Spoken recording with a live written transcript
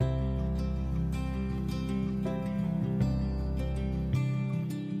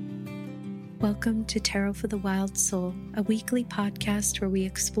Welcome to Tarot for the Wild Soul, a weekly podcast where we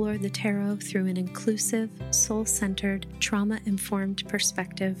explore the tarot through an inclusive, soul-centered, trauma-informed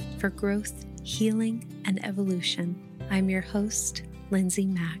perspective for growth, healing, and evolution. I'm your host, Lindsay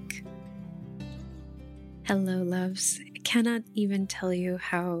Mack. Hello, loves. I cannot even tell you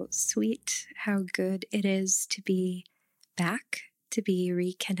how sweet, how good it is to be back, to be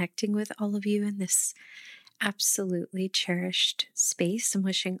reconnecting with all of you in this absolutely cherished space. I'm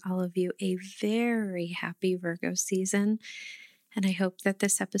wishing all of you a very happy Virgo season. And I hope that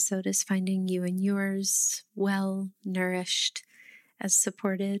this episode is finding you and yours well nourished, as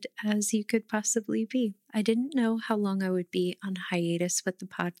supported as you could possibly be. I didn't know how long I would be on hiatus with the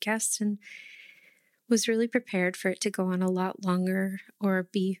podcast and was really prepared for it to go on a lot longer or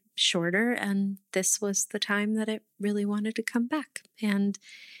be shorter. And this was the time that it really wanted to come back. And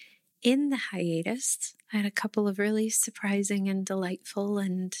in the hiatus, I had a couple of really surprising and delightful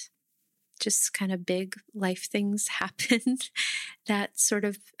and just kind of big life things happen that sort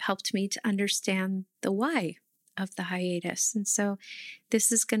of helped me to understand the why of the hiatus. And so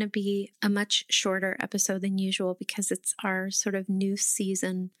this is going to be a much shorter episode than usual because it's our sort of new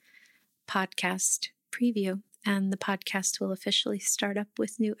season podcast preview. And the podcast will officially start up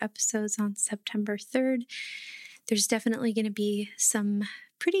with new episodes on September 3rd. There's definitely going to be some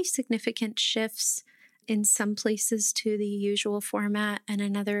pretty significant shifts in some places to the usual format, and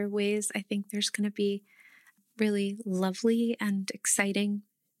in other ways, I think there's going to be really lovely and exciting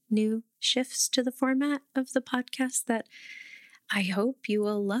new shifts to the format of the podcast that I hope you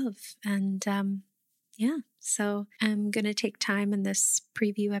will love. And so I'm going to take time in this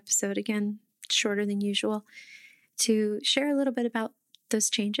preview episode, again, shorter than usual, to share a little bit about those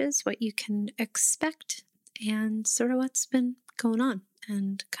changes, what you can expect, and sort of what's been going on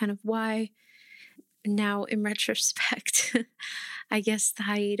and kind of why now in retrospect, I guess the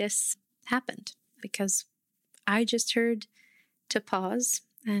hiatus happened because I just heard to pause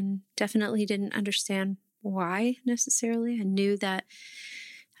and definitely didn't understand why necessarily. I knew that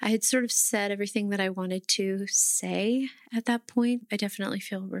I had sort of said everything that I wanted to say at that point. I definitely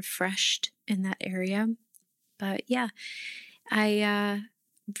feel refreshed in that area. But yeah, I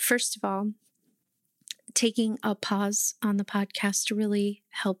first of all, taking a pause on the podcast really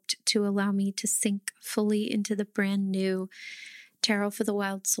helped to allow me to sink fully into the brand new Tarot for the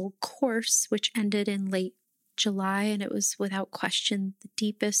Wild Soul course, which ended in late July. And it was without question the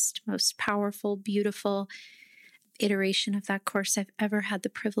deepest, most powerful, beautiful iteration of that course I've ever had the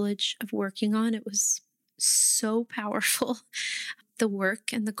privilege of working on. It was so powerful. The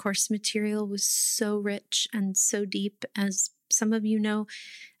work and the course material was so rich and so deep. As some of you know,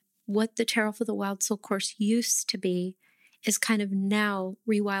 what the Tarot for the Wild Soul course used to be is kind of now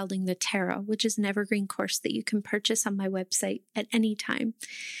Rewilding the Tarot, which is an evergreen course that you can purchase on my website at any time.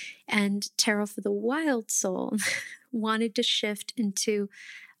 And Tarot for the Wild Soul wanted to shift into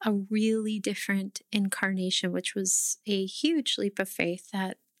a really different incarnation, which was a huge leap of faith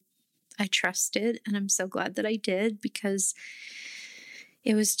that I trusted. And I'm so glad that I did because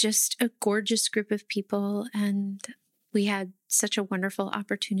it was just a gorgeous group of people, and we had such a wonderful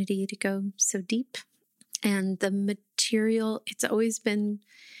opportunity to go so deep. And the material, it's always been,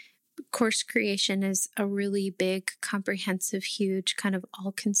 course creation is a really big, comprehensive, huge, kind of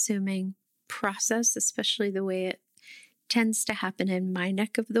all-consuming process, especially the way it tends to happen in my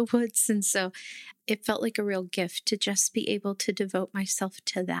neck of the woods. And so it felt like a real gift to just be able to devote myself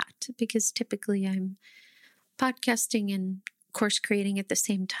to that, because typically I'm podcasting and course creating at the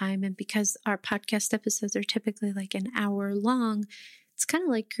same time. And because our podcast episodes are typically like an hour long, it's kind of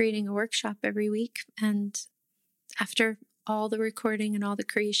like creating a workshop every week. And after all the recording and all the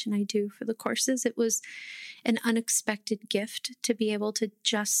creation I do for the courses, it was an unexpected gift to be able to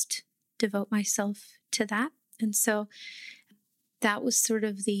just devote myself to that. And so that was sort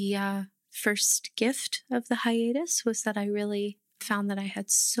of the first gift of the hiatus, was that I really found that I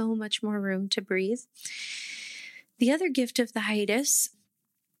had so much more room to breathe. The other gift of the hiatus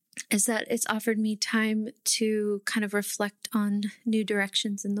is that it's offered me time to kind of reflect on new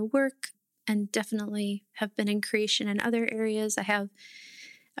directions in the work, and definitely have been in creation in other areas. I have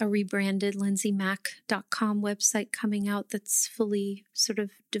a rebranded lindsaymack.com website coming out that's fully sort of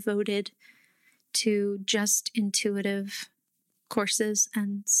devoted to just intuitive courses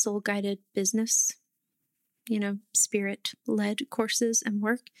and soul-guided business, spirit-led courses and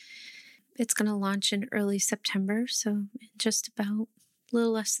work. It's going to launch in early September, so in just about a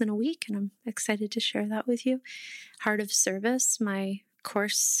little less than a week, and I'm excited to share that with you. Heart of Service, my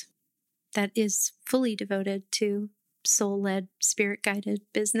course that is fully devoted to soul-led, spirit-guided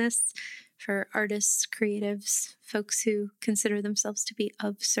business for artists, creatives, folks who consider themselves to be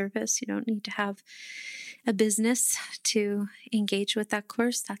of service. You don't need to have a business to engage with that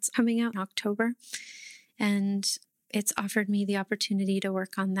course. That's coming out in October. And it's offered me the opportunity to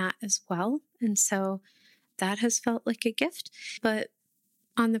work on that as well. And so that has felt like a gift. But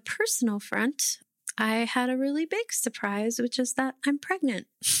on the personal front, I had a really big surprise, which is that I'm pregnant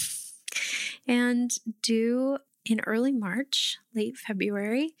and due in early March, late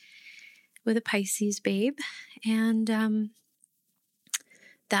February, with a Pisces babe. And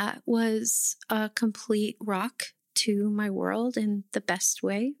that was a complete rock to my world in the best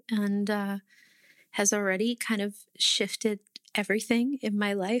way, and has already kind of shifted everything in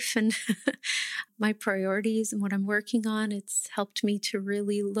my life and my priorities and what I'm working on. It's helped me to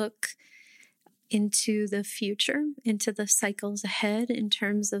really look into the future, into the cycles ahead in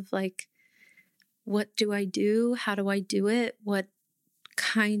terms of like, what do I do? How do I do it? What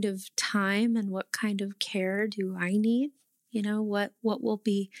kind of time and what kind of care do I need? You know, what will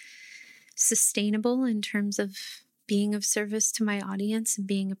be sustainable in terms of being of service to my audience and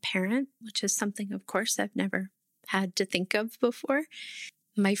being a parent, which is something, of course, I've never had to think of before.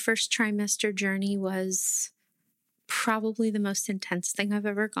 My first trimester journey was probably the most intense thing I've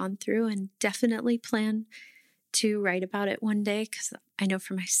ever gone through, and definitely plan to write about it one day, because I know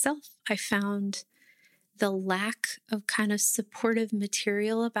for myself, I found the lack of kind of supportive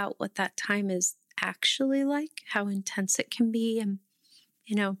material about what that time is actually like, how intense it can be. And,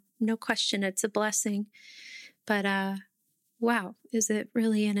 you know, no question, it's a blessing. But wow, is it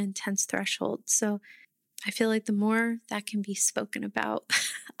really an intense threshold? So I feel like the more that can be spoken about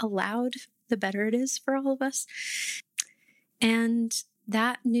aloud, the better it is for all of us. And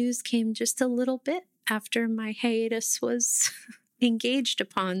that news came just a little bit after my hiatus was engaged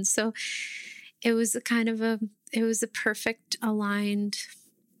upon. So it was a perfect aligned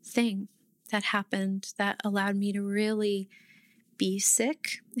thing that happened that allowed me to really be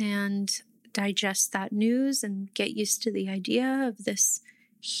sick and digest that news and get used to the idea of this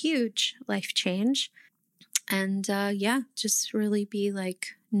huge life change. And just really be like,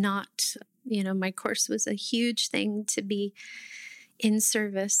 not, my course was a huge thing to be in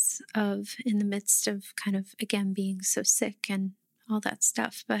service of in the midst of kind of, again, being so sick and all that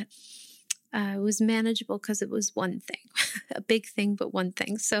stuff. But it was manageable because it was one thing, a big thing, but one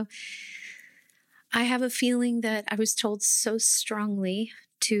thing. So I have a feeling that I was told so strongly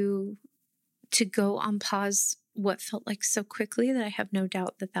to go on pause what felt like so quickly that I have no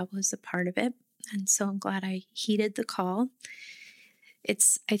doubt that that was a part of it. And so I'm glad I heeded the call.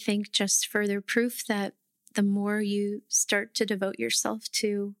 It's, I think, just further proof that the more you start to devote yourself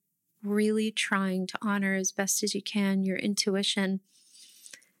to really trying to honor as best as you can your intuition,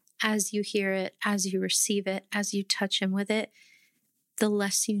 as you hear it, as you receive it, as you touch in with it, the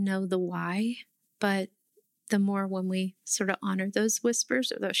less you know the why. But the more when we sort of honor those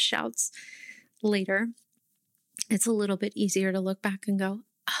whispers or those shouts later, it's a little bit easier to look back and go,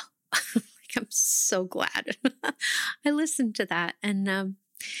 oh, like, I'm so glad I listened to that. And,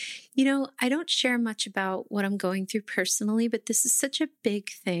 I don't share much about what I'm going through personally, but this is such a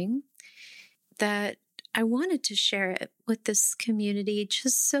big thing that I wanted to share it with this community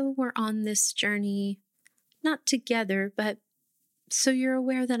just so we're on this journey, not together, but so you're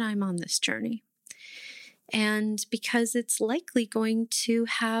aware that I'm on this journey. And because it's likely going to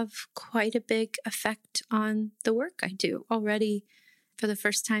have quite a big effect on the work I do already for the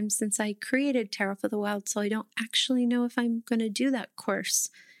first time since I created Tarot for the Wild. So I don't actually know if I'm going to do that course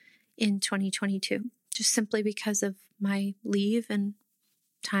in 2022, just simply because of my leave and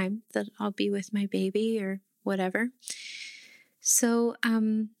time that I'll be with my baby or whatever. So,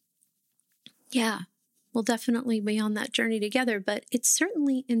 we'll definitely be on that journey together, but it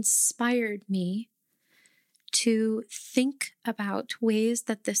certainly inspired me to think about ways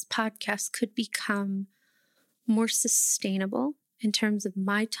that this podcast could become more sustainable in terms of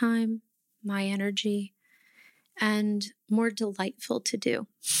my time, my energy, and more delightful to do.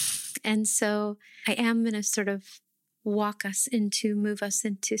 And so I am going to sort of move us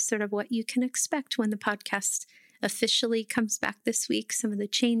into sort of what you can expect when the podcast officially comes back this week, some of the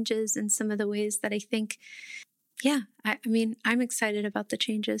changes and some of the ways that I think, I'm excited about the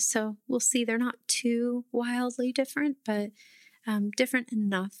changes. So we'll see. They're not too wildly different, but different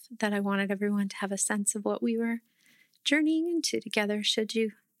enough that I wanted everyone to have a sense of what we were journeying into together, should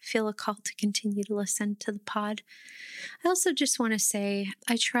you feel a call to continue to listen to the pod. I also just want to say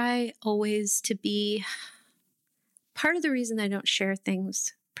I try always to be part of the reason I don't share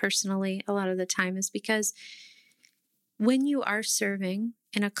things personally a lot of the time is because when you are serving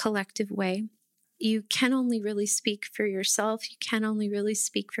in a collective way, you can only really speak for yourself. You can only really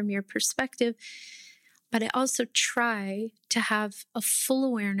speak from your perspective. But I also try to have a full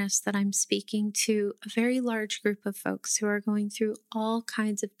awareness that I'm speaking to a very large group of folks who are going through all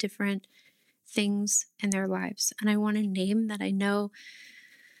kinds of different things in their lives. And I want to name that. I know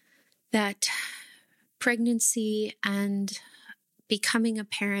that pregnancy and becoming a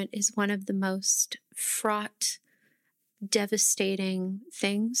parent is one of the most fraught, devastating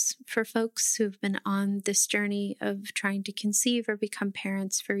things for folks who've been on this journey of trying to conceive or become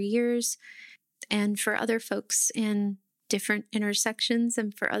parents for years. And for other folks in different intersections,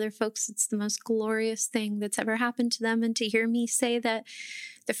 and for other folks, it's the most glorious thing that's ever happened to them. And to hear me say that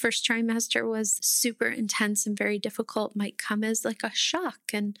the first trimester was super intense and very difficult might come as like a shock.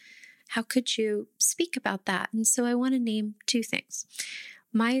 And how could you speak about that? And so I want to name two things.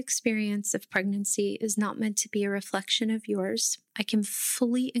 My experience of pregnancy is not meant to be a reflection of yours. I can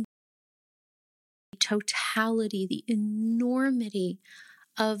fully the totality, the enormity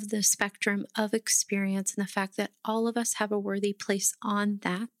of the spectrum of experience, and the fact that all of us have a worthy place on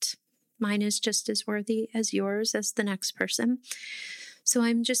that. Mine is just as worthy as yours, as the next person. So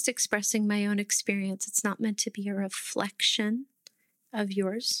I'm just expressing my own experience. It's not meant to be a reflection of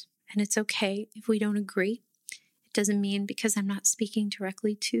yours. And it's okay if we don't agree. It doesn't mean because I'm not speaking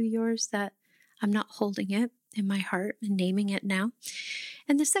directly to yours that I'm not holding it in my heart and naming it now.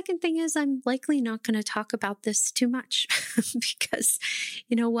 And the second thing is I'm likely not going to talk about this too much because,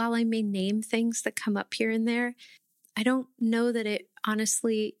 while I may name things that come up here and there, I don't know that it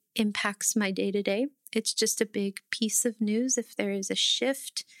honestly impacts my day-to-day. It's just a big piece of news. If there is a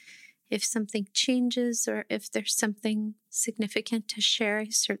shift, if something changes, or if there's something significant to share, I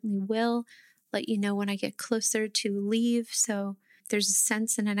certainly will let you know when I get closer to leave. So there's a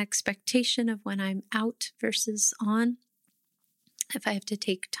sense and an expectation of when I'm out versus on. If I have to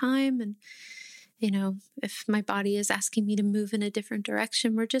take time and, if my body is asking me to move in a different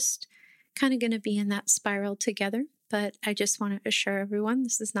direction, we're just kind of going to be in that spiral together. But I just want to assure everyone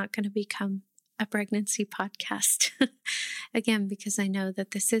this is not going to become a pregnancy podcast. Again, because I know that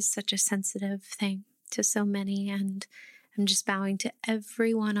this is such a sensitive thing to so many. And I'm just bowing to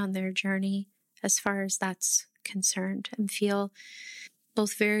everyone on their journey as far as that's concerned, and feel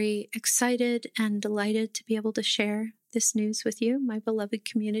both very excited and delighted to be able to share this news with you, my beloved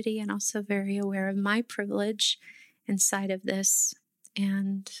community, and also very aware of my privilege inside of this,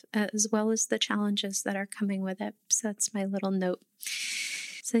 and as well as the challenges that are coming with it. So that's my little note.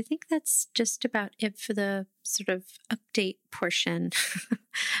 So I think that's just about it for the sort of update portion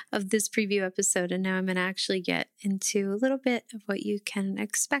of this preview episode. And now I'm going to actually get into a little bit of what you can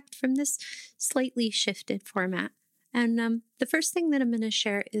expect from this slightly shifted format. And the first thing that I'm going to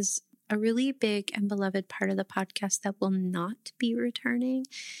share is a really big and beloved part of the podcast that will not be returning,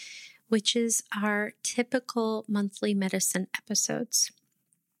 which is our typical monthly medicine episodes,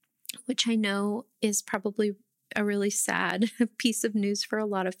 which I know is probably a really sad piece of news for a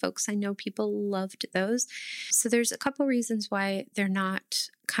lot of folks. I know people loved those. So there's a couple reasons why they're not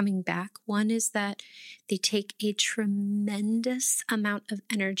coming back. One is that they take a tremendous amount of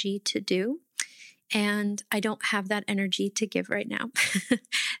energy to do, and I don't have that energy to give right now.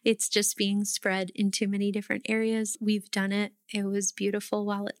 It's just being spread in too many different areas. We've done it. It was beautiful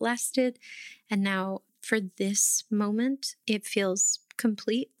while it lasted. And now for this moment, it feels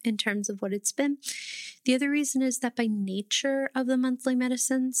complete in terms of what it's been. The other reason is that by nature of the monthly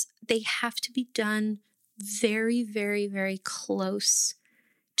medicines, they have to be done very, very, very close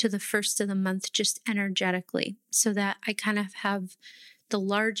to the first of the month, just energetically, so that I kind of have the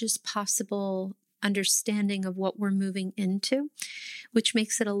largest possible understanding of what we're moving into, which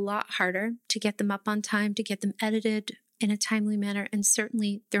makes it a lot harder to get them up on time, to get them edited in a timely manner. And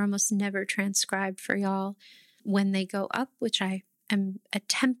certainly they're almost never transcribed for y'all when they go up, which I am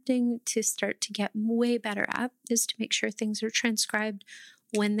attempting to start to get way better at, is to make sure things are transcribed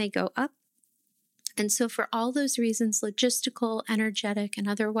when they go up. And so for all those reasons, logistical, energetic, and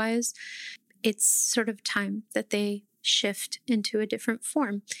otherwise, it's sort of time that they shift into a different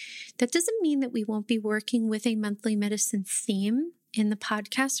form. That doesn't mean that we won't be working with a monthly medicine theme in the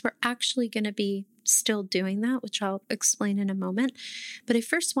podcast. We're actually going to be still doing that, which I'll explain in a moment. But I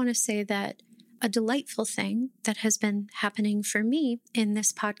first want to say that a delightful thing that has been happening for me in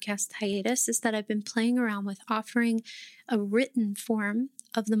this podcast hiatus is that I've been playing around with offering a written form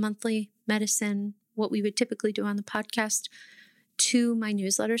of the monthly medicine, what we would typically do on the podcast, to my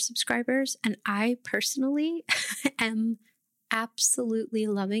newsletter subscribers. And I personally am absolutely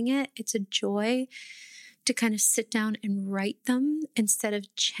loving it. It's a joy to kind of sit down and write them instead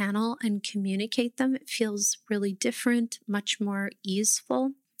of channel and communicate them. It feels really different, much more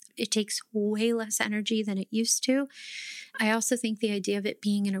easeful. it takes way less energy than it used to. I also think the idea of it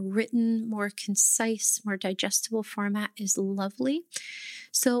being in a written, more concise, more digestible format is lovely.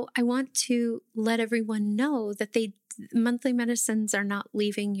 So I want to let everyone know that monthly medicines are not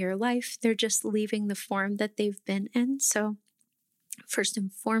leaving your life. They're just leaving the form that they've been in. So first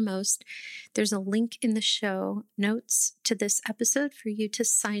and foremost, there's a link in the show notes to this episode for you to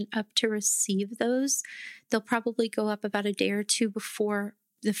sign up to receive those. They'll probably go up about a day or two before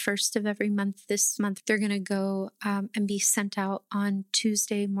the first of every month. This month, they're going to go and be sent out on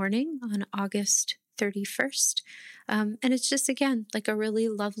Tuesday morning on August 31st. And it's just, again, like a really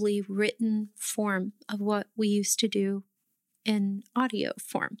lovely written form of what we used to do in audio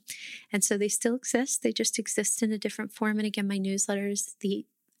form. And so they still exist. They just exist in a different form. And again, my newsletter is the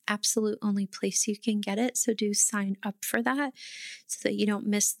absolute only place you can get it. So do sign up for that so that you don't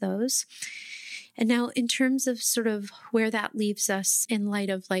miss those. And now in terms of sort of where that leaves us in light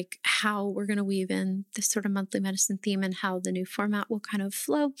of like how we're going to weave in this sort of monthly medicine theme and how the new format will kind of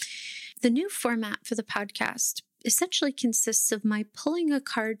flow. The new format for the podcast essentially consists of my pulling a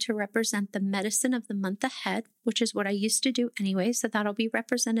card to represent the medicine of the month ahead, which is what I used to do anyway. So that'll be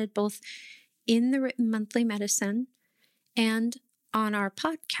represented both in the written monthly medicine and on our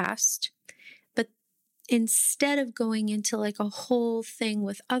podcast. But instead of going into like a whole thing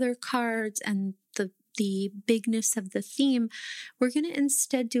with other cards and the bigness of the theme, we're going to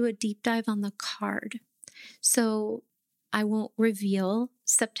instead do a deep dive on the card. So I won't reveal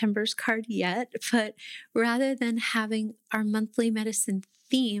September's card yet, but rather than having our monthly medicine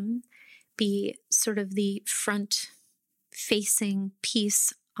theme be sort of the front-facing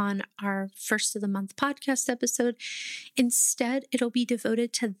piece on our first of the month podcast episode, instead it'll be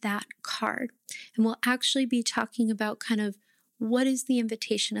devoted to that card. And we'll actually be talking about kind of what is the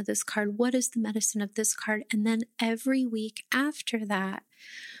invitation of this card? What is the medicine of this card? And then every week after that,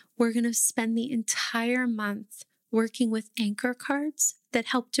 we're going to spend the entire month working with anchor cards that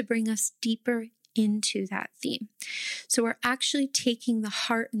help to bring us deeper into that theme. So we're actually taking the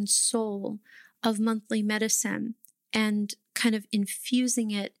heart and soul of monthly medicine and kind of infusing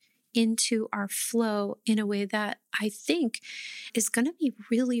it into our flow in a way that I think is going to be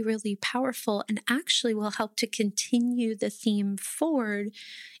really, really powerful and actually will help to continue the theme forward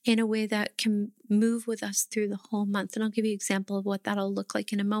in a way that can move with us through the whole month. And I'll give you an example of what that'll look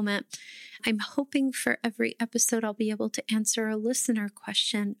like in a moment. I'm hoping for every episode I'll be able to answer a listener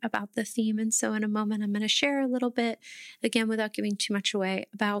question about the theme. And so in a moment, I'm going to share a little bit, again, without giving too much away,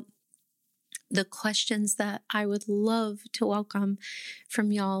 about the questions that I would love to welcome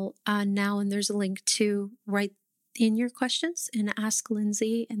from y'all now. And there's a link to write in your questions and ask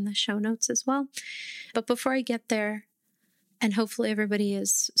Lindsay in the show notes as well. But before I get there, and hopefully everybody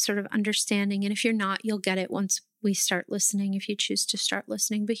is sort of understanding, and if you're not, you'll get it once we start listening, if you choose to start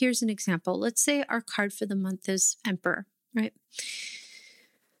listening. But here's an example. Let's say our card for the month is Emperor, right?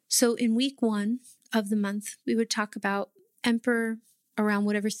 So in week 1 of the month, we would talk about Emperor around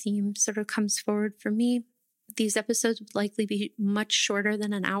whatever theme sort of comes forward for me. These episodes would likely be much shorter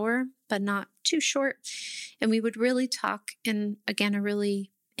than an hour, but not too short. And we would really talk in, again, a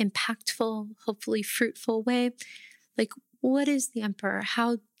really impactful, hopefully fruitful way. Like, what is the Emperor?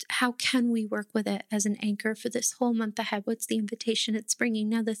 How can we work with it as an anchor for this whole month ahead? What's the invitation it's bringing?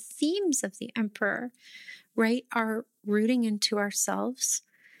 Now, the themes of the Emperor, right, are rooting into ourselves,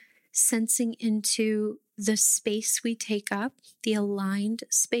 sensing into the space we take up, the aligned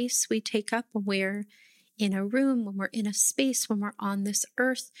space we take up when we're in a room, when we're in a space, when we're on this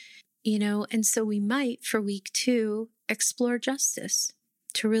earth, and so we might, for week 2, explore justice,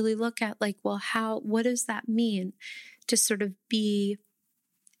 to really look at like, well, what does that mean to sort of be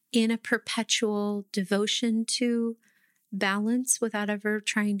in a perpetual devotion to balance without ever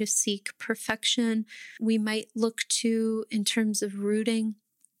trying to seek perfection? We might look to, in terms of rooting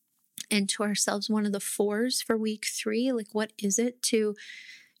into ourselves, one of the 4s for week 3, like what is it to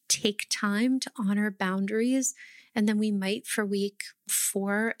take time to honor boundaries? And then we might, for week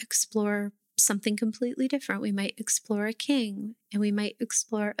 4, explore something completely different. We might explore a king and we might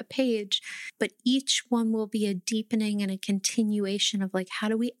explore a page, but each one will be a deepening and a continuation of like, how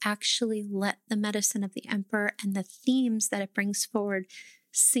do we actually let the medicine of the Emperor and the themes that it brings forward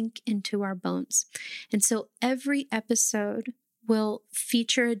sink into our bones? And so every episode will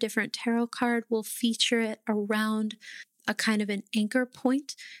feature a different tarot card. We'll feature it around a kind of an anchor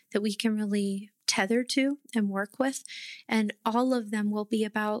point that we can really tether to and work with. And all of them will be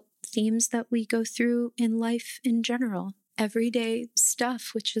about themes that we go through in life in general, everyday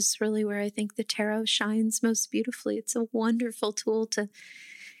stuff, which is really where I think the tarot shines most beautifully. It's a wonderful tool to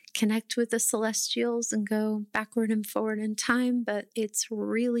connect with the celestials and go backward and forward in time, but it's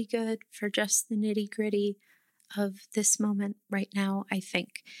really good for just the nitty-gritty of this moment right now, I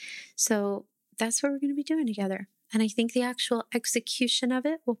think. So that's what we're going to be doing together. And I think the actual execution of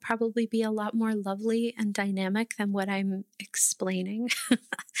it will probably be a lot more lovely and dynamic than what I'm explaining.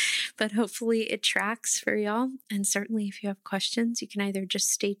 But hopefully it tracks for y'all. And certainly if you have questions, you can either just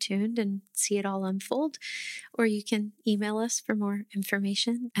stay tuned and see it all unfold, or you can email us for more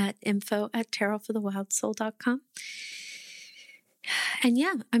information at info@tarotforthewildsoul.com. And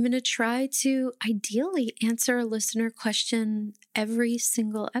yeah, I'm going to try to ideally answer a listener question every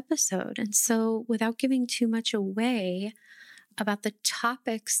single episode. And so without giving too much away about the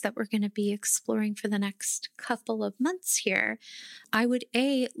topics that we're going to be exploring for the next couple of months here, I would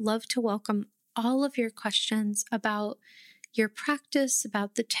love to welcome all of your questions about your practice,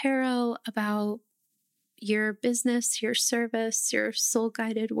 about the tarot, about your business, your service, your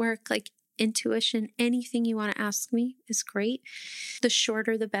soul-guided work, like intuition, anything you want to ask me is great. The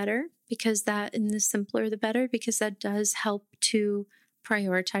shorter, the better, and the simpler, the better, because that does help to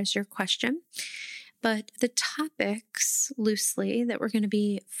prioritize your question. But the topics, loosely, that we're going to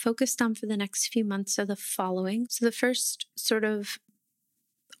be focused on for the next few months are the following. So the first sort of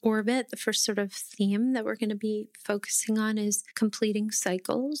orbit, the first sort of theme that we're going to be focusing on is completing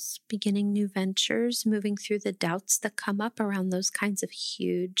cycles, beginning new ventures, moving through the doubts that come up around those kinds of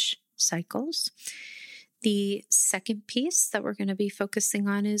huge cycles. The second piece that we're going to be focusing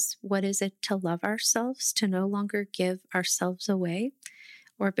on is what is it to love ourselves, to no longer give ourselves away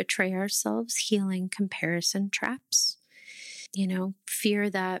or betray ourselves, healing comparison traps.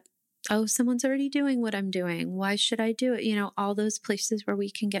 Fear that, oh, someone's already doing what I'm doing. Why should I do it? All those places where we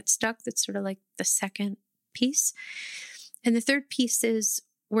can get stuck. That's sort of like the second piece. And the third piece is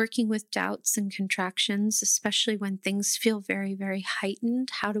working with doubts and contractions, especially when things feel very, very heightened.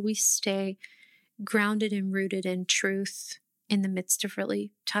 How do we stay grounded and rooted in truth in the midst of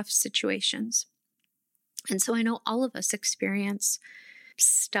really tough situations? And so I know all of us experience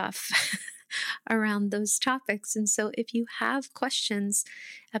stuff around those topics. And so if you have questions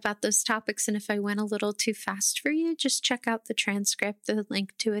about those topics, and if I went a little too fast for you, just check out the transcript. The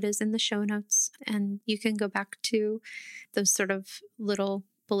link to it is in the show notes, and you can go back to those sort of little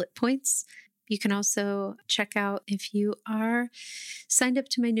bullet points. You can also check out, if you are signed up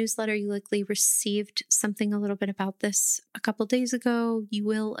to my newsletter, you likely received something a little bit about this a couple days ago. You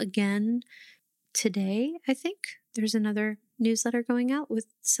will again today, I think. There's another newsletter going out with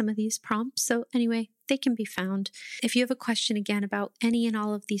some of these prompts. So anyway, they can be found. If you have a question again about any and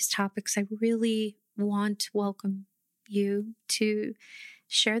all of these topics, I really want to welcome you to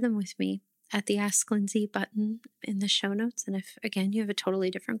share them with me at the Ask Lindsay button in the show notes. And if, again, you have a totally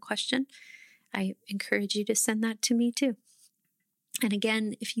different question, I encourage you to send that to me too. And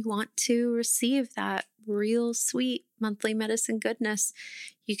again, if you want to receive that real sweet monthly medicine goodness,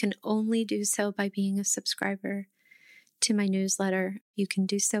 you can only do so by being a subscriber to my newsletter. You can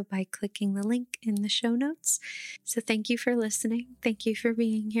do so by clicking the link in the show notes. So thank you for listening. Thank you for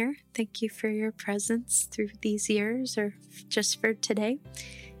being here. Thank you for your presence through these years, or just for today.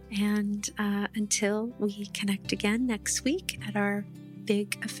 And until we connect again next week at our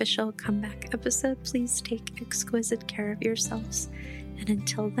big official comeback episode, please take exquisite care of yourselves. And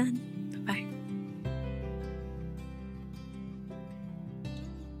until then,